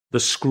The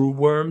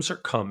screwworms are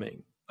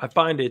coming. I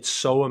find it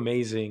so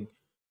amazing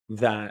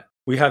that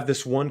we have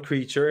this one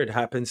creature. It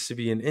happens to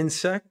be an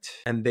insect,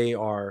 and they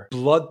are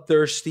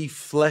bloodthirsty,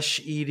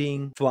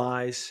 flesh-eating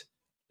flies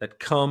that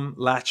come,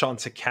 latch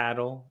onto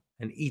cattle,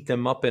 and eat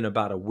them up in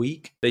about a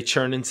week. They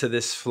turn into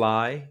this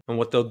fly, and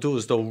what they'll do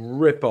is they'll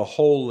rip a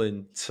hole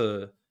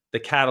into the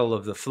cattle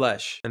of the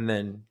flesh, and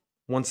then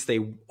once they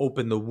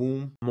open the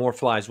womb, more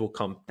flies will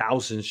come,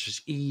 thousands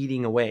just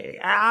eating away.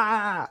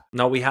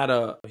 Now, we had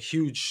a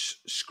huge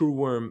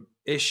screwworm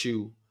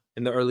issue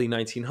in the early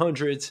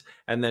 1900s,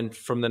 and then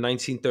from the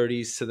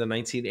 1930s to the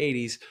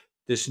 1980s,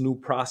 this new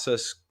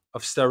process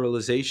of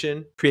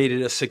sterilization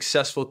created a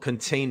successful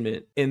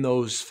containment in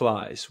those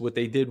flies. What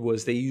they did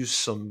was they used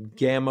some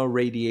gamma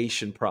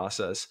radiation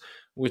process,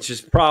 which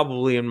is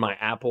probably in my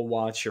Apple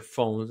Watch, your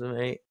phones,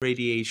 right?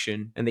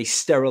 Radiation. And they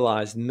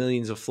sterilized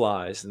millions of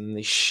flies, and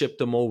they shipped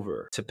them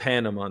over to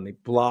Panama, and they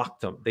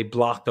blocked them. They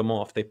blocked them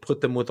off. They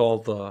put them with all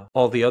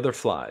the other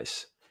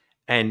flies.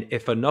 And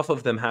if enough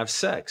of them have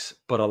sex,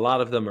 but a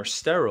lot of them are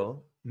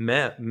sterile,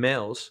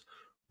 males,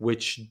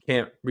 which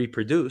can't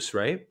reproduce,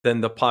 right?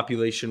 Then the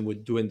population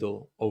would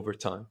dwindle over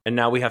time. And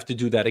now we have to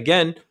do that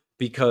again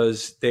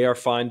because they are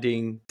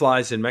finding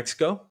flies in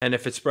Mexico. And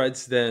if it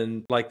spreads,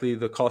 then likely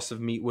the cost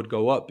of meat would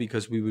go up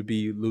because we would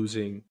be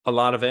losing a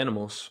lot of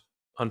animals,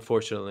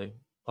 unfortunately,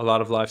 a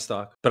lot of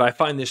livestock. But I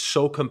find this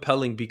so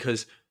compelling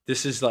because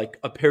this is like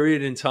a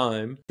period in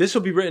time. This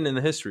will be written in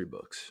the history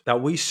books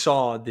that we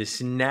saw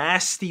this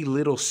nasty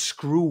little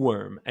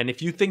screwworm. And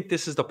if you think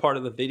this is the part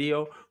of the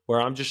video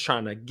where I'm just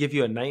trying to give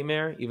you a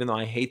nightmare, even though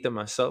I hate them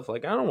myself,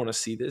 like, I don't want to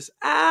see this.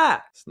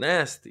 It's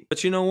nasty.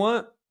 But you know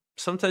what?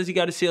 Sometimes you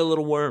got to see a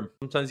little worm.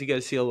 Sometimes you got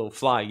to see a little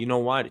fly. You know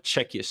why? To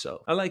check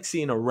yourself. I like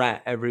seeing a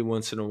rat every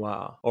once in a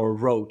while, or a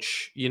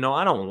roach. You know,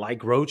 I don't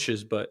like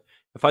roaches, but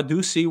if I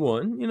do see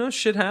one, you know,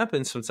 shit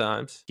happens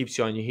sometimes. Keeps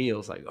you on your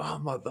heels like,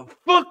 oh,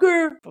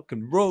 motherfucker,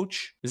 fucking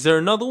roach. Is there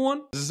another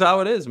one? This is how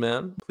it is,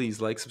 man.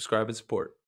 Please like, subscribe, and support.